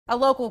A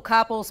local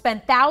couple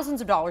spent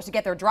thousands of dollars to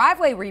get their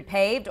driveway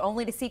repaved,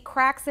 only to see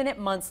cracks in it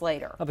months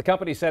later. Now, the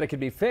company said it could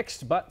be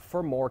fixed, but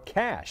for more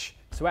cash.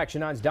 So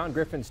Action 9's Don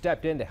Griffin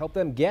stepped in to help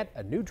them get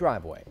a new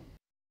driveway.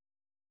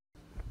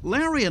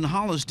 Larry and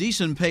Hollis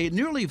Deason paid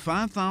nearly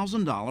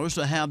 $5,000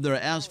 to have their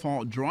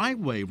asphalt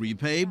driveway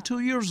repaved 2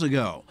 years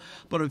ago.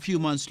 But a few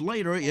months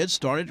later, it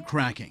started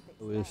cracking.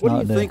 What do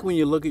you think when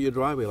you look at your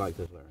driveway like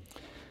this,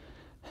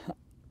 Larry?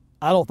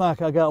 I don't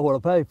think I got what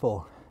I paid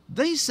for.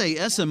 They say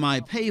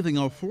SMI Paving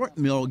of Fort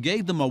Mill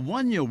gave them a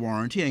 1-year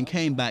warranty and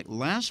came back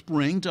last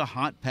spring to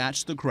hot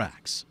patch the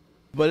cracks.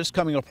 But it's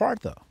coming apart,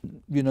 though.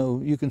 You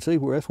know, you can see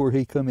that's where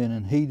he come in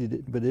and heated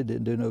it, but it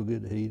didn't do no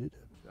good to heat it.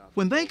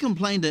 When they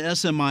complained to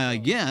SMI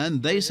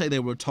again, they say they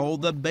were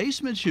told the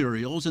base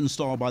materials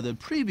installed by the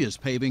previous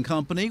paving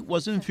company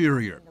was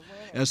inferior.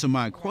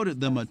 SMI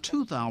quoted them a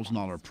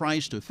 $2,000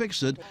 price to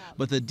fix it,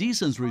 but the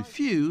Deasons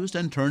refused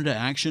and turned to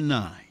Action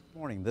 9.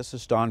 Morning, this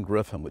is Don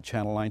Griffin with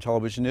Channel 9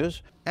 Television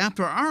News.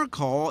 After our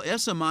call,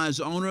 SMI's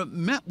owner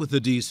met with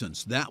the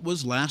Deasons. That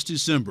was last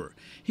December.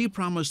 He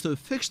promised to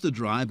fix the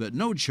drive at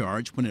no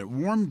charge when it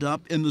warmed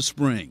up in the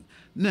spring.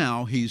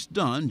 Now he's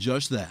done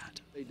just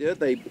that. They did.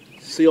 They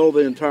sealed the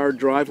entire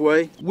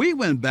driveway. We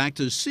went back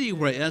to see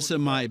where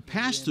SMI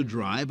patched the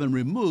drive and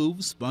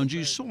removed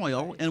spongy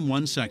soil in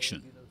one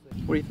section.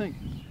 What do you think?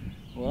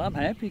 Well, I'm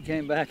happy he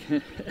came back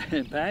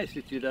and patched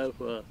it, you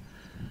know.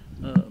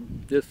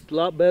 Just a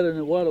lot better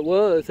than what it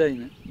was,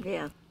 ain't it?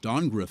 Yeah.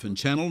 Don Griffin,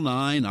 Channel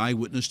 9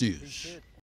 Eyewitness News.